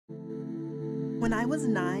When I was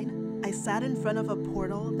 9, I sat in front of a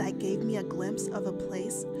portal that gave me a glimpse of a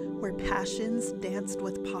place where passions danced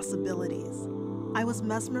with possibilities. I was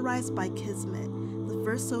mesmerized by Kismet, the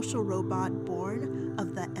first social robot born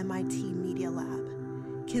of the MIT Media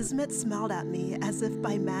Lab. Kismet smiled at me as if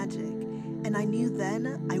by magic, and I knew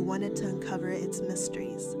then I wanted to uncover its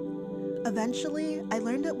mysteries. Eventually, I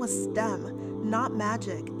learned it was STEM, not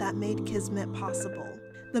magic, that made Kismet possible.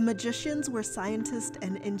 The magicians were scientists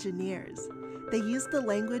and engineers. They used the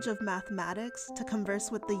language of mathematics to converse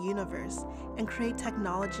with the universe and create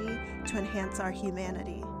technology to enhance our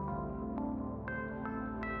humanity.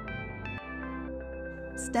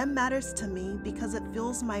 STEM matters to me because it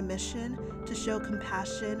fuels my mission to show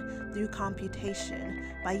compassion through computation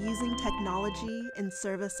by using technology in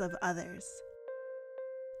service of others.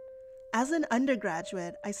 As an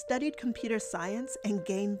undergraduate, I studied computer science and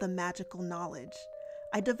gained the magical knowledge.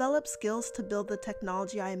 I developed skills to build the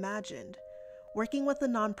technology I imagined. Working with a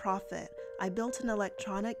nonprofit, I built an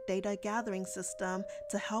electronic data gathering system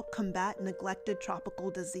to help combat neglected tropical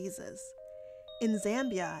diseases. In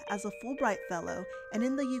Zambia as a Fulbright Fellow and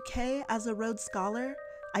in the UK as a Rhodes Scholar,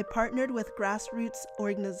 I partnered with grassroots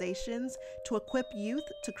organizations to equip youth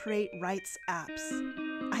to create rights apps.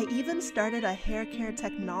 I even started a hair care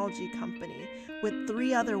technology company with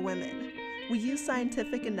 3 other women. We use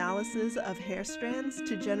scientific analysis of hair strands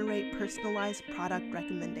to generate personalized product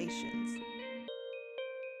recommendations.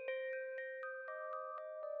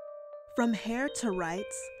 From hair to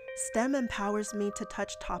rights, STEM empowers me to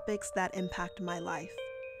touch topics that impact my life.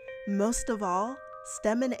 Most of all,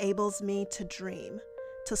 STEM enables me to dream,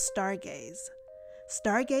 to stargaze.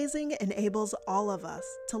 Stargazing enables all of us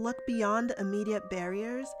to look beyond immediate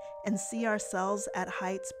barriers and see ourselves at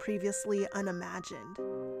heights previously unimagined.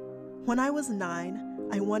 When I was 9,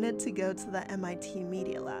 I wanted to go to the MIT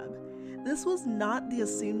Media Lab. This was not the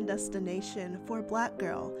assumed destination for a Black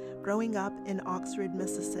girl growing up in Oxford,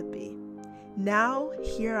 Mississippi. Now,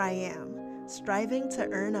 here I am, striving to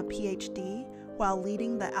earn a PhD while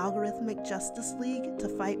leading the Algorithmic Justice League to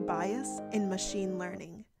fight bias in machine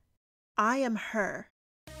learning. I am her,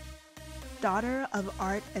 daughter of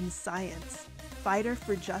art and science, fighter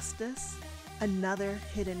for justice, another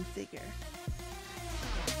hidden figure.